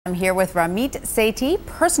I'm here with Ramit Sethi,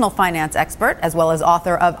 personal finance expert, as well as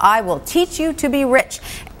author of I Will Teach You to Be Rich.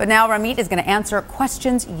 But now Ramit is going to answer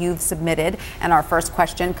questions you've submitted. And our first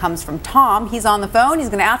question comes from Tom. He's on the phone. He's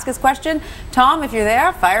going to ask his question. Tom, if you're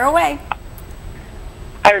there, fire away.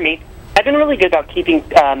 Hi, Ramit. I've been really good about keeping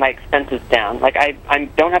my expenses down. Like, I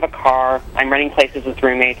don't have a car. I'm renting places with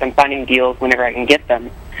roommates. I'm finding deals whenever I can get them.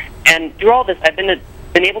 And through all this, I've been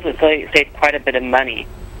able to save quite a bit of money,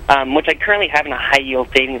 which I currently have in a high-yield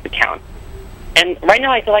savings account. And right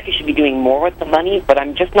now I feel like I should be doing more with the money, but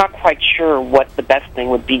I'm just not quite sure what the best thing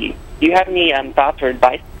would be. Do you have any thoughts or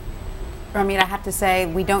advice? Ramit, I have to say,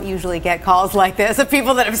 we don't usually get calls like this of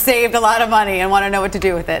people that have saved a lot of money and want to know what to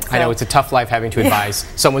do with it. So. I know, it's a tough life having to advise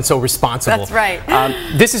someone so responsible. That's right.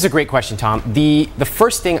 This is a great question, Tom. The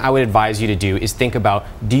first thing I would advise you to do is think about,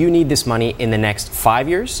 do you need this money in the next 5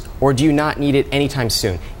 years, or do you not need it anytime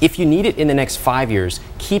soon? If you need it in the next 5 years,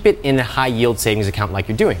 keep it in a high-yield savings account like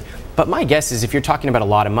you're doing. But my guess is if you're talking about a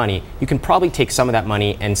lot of money, you can probably take some of that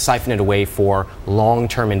money and siphon it away for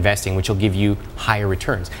long-term investing, which will give you higher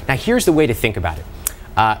returns. Now, here's the way to think about it.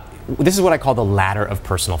 This is what I call the ladder of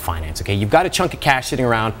personal finance. Okay, you've got a chunk of cash sitting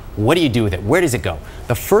around. What do you do with it? Where does it go?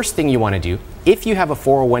 The first thing you want to do, if you have a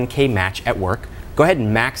 401k match at work, go ahead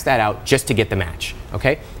and max that out just to get the match.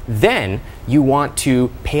 Okay, then you want to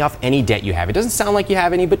pay off any debt you have. It doesn't sound like you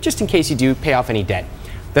have any, but just in case you do, pay off any debt.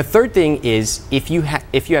 The third thing is if you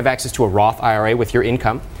have access to a Roth IRA with your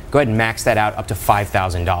income, go ahead and max that out up to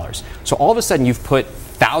 $5,000. So all of a sudden you've put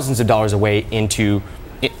thousands of dollars away into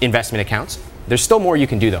investment accounts. There's still more you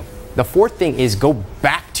can do though. The fourth thing is go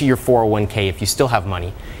back to your 401k if you still have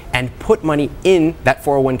money and put money in that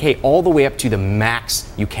 401k all the way up to the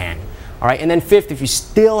max you can. All right, and then fifth, if you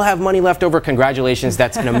still have money left over, congratulations,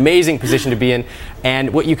 that's an amazing position to be in.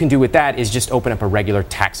 And what you can do with that is just open up a regular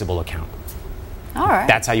taxable account. All right.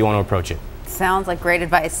 That's how you want to approach it. Sounds like great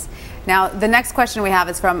advice. Now, the next question we have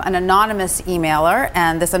is from an anonymous emailer,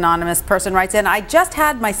 and this anonymous person writes in, I just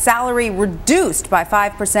had my salary reduced by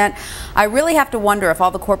 5%. I really have to wonder if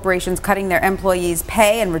all the corporations cutting their employees'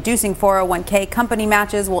 pay and reducing 401k company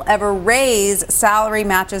matches will ever raise salary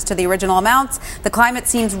matches to the original amounts. The climate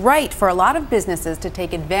seems right for a lot of businesses to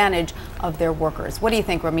take advantage of their workers. What do you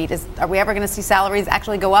think, Ramit? Are we ever going to see salaries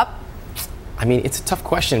actually go up? I mean, it's a tough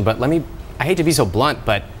question, but I hate to be so blunt,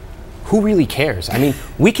 but who really cares? I mean,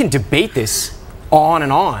 we can debate this on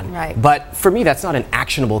and on, right. But for me, that's not an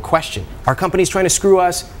actionable question. Are companies trying to screw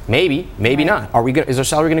us? Maybe, maybe right. not. Is our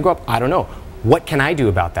salary going to go up? I don't know. What can I do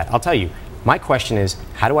about that? I'll tell you. My question is,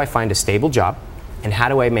 how do I find a stable job, and how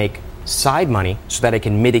do I make side money so that I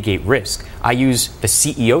can mitigate risk? I use the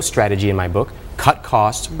CEO strategy in my book: cut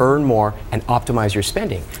costs, earn more, and optimize your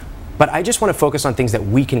spending. But I just want to focus on things that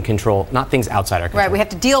we can control, not things outside our control. Right, we have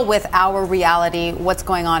to deal with our reality, what's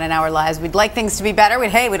going on in our lives. We'd like things to be better.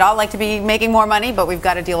 We'd all like to be making more money, but we've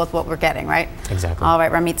got to deal with what we're getting, right? Exactly. All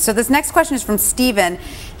right, Ramit. So this next question is from Steven.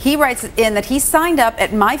 He writes in that he signed up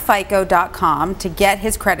at myfico.com to get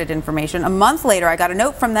his credit information. A month later, I got a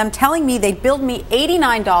note from them telling me they billed me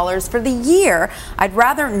 $89 for the year. I'd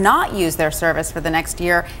rather not use their service for the next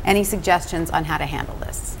year. Any suggestions on how to handle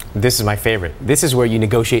this? This is my favorite. This is where you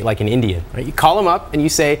negotiate like an Indian. Right? You call them up and you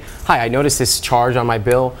say, hi, I noticed this charge on my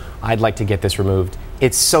bill. I'd like to get this removed.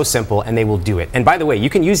 It's so simple, and they will do it. And by the way, you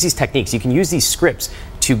can use these techniques. You can use these scripts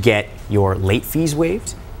to get your late fees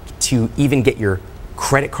waived, to even get your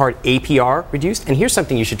credit card APR reduced. And here's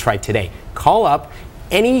something you should try today. Call up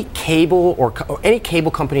any cable or any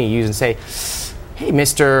cable company you use and say, hey,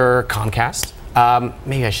 Mr. Comcast.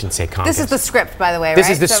 Maybe I shouldn't say Comcast. This is the script, by the way, right? This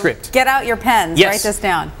is the script. Get out your pens. Yes. Write this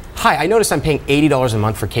down. Hi, I noticed I'm paying $80 a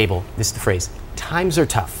month for cable. This is the phrase. Times are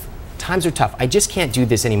tough. Times are tough. I just can't do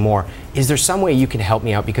this anymore. Is there some way you can help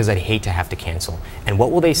me out, because I'd hate to have to cancel? And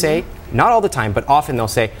what will they say? Not all the time, but often they'll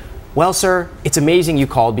say, well, sir, it's amazing you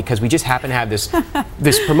called, because we just happen to have this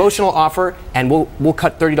this promotional offer, and we'll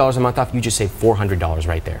cut $30 a month off. You just save $400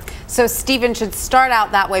 right there. So Stephen should start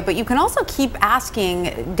out that way, but you can also keep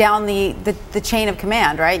asking down the chain of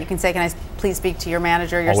command, right? You can say, can I please speak to your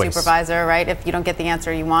manager, your Always. Supervisor, right? If you don't get the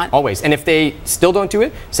answer you want. Always. And if they still don't do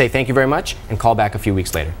it, say thank you very much and call back a few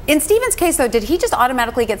weeks later. In Stephen's case, though, did he just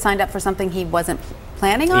automatically get signed up for something he wasn't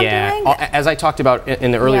planning on doing? As I talked about in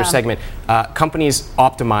the earlier segment, companies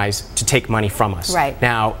optimize to take money from us. Right.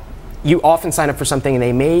 Now, you often sign up for something and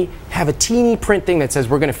they may have a teeny print thing that says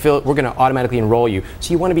we're going to automatically enroll you.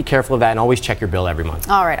 So you want to be careful of that and always check your bill every month.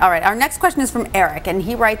 All right. Our next question is from Eric, and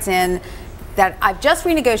he writes in that I've just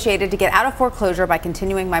renegotiated to get out of foreclosure by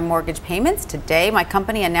continuing my mortgage payments. Today, my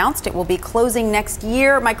company announced it will be closing next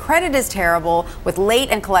year. My credit is terrible with late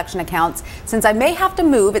and collection accounts. Since I may have to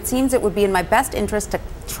move, it seems it would be in my best interest to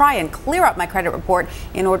try and clear up my credit report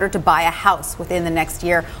in order to buy a house within the next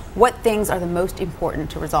year. What things are the most important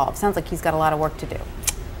to resolve? Sounds like he's got a lot of work to do.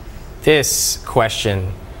 This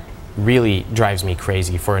question really drives me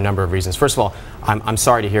crazy for a number of reasons. First of all, I'm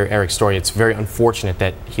sorry to hear Eric's story. It's very unfortunate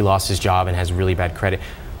that he lost his job and has really bad credit.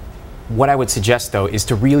 What I would suggest, though, is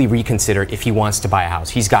to really reconsider if he wants to buy a house.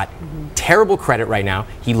 He's got terrible credit right now.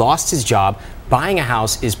 He lost his job. Buying a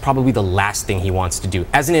house is probably the last thing he wants to do.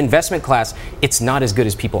 As an investment class, it's not as good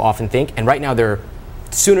as people often think. And right now, there are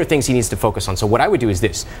sooner things he needs to focus on. So what I would do is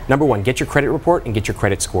this. Number one, get your credit report and get your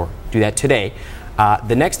credit score. Do that today.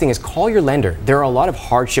 The next thing is call your lender. There are a lot of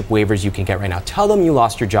hardship waivers you can get right now. Tell them you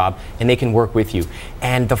lost your job and they can work with you.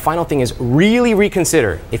 And the final thing is really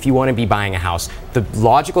reconsider if you want to be buying a house. The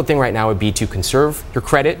logical thing right now would be to conserve your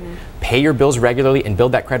credit, pay your bills regularly, and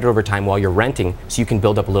build that credit over time while you're renting so you can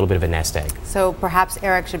build up a little bit of a nest egg. So perhaps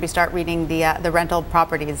Eric should start reading the rental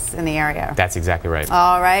properties in the area. That's exactly right.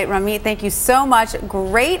 All right, Ramit, thank you so much.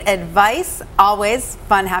 Great advice. Always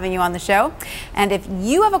fun having you on the show. And if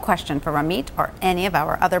you have a question for Ramit or any of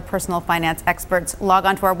our other personal finance experts, log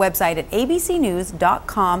on to our website at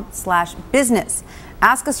abcnews.com/business.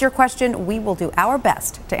 Ask us your question. We will do our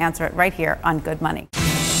best to answer it right here on Good Money.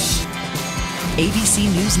 ABC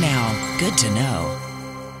News Now. Good to know.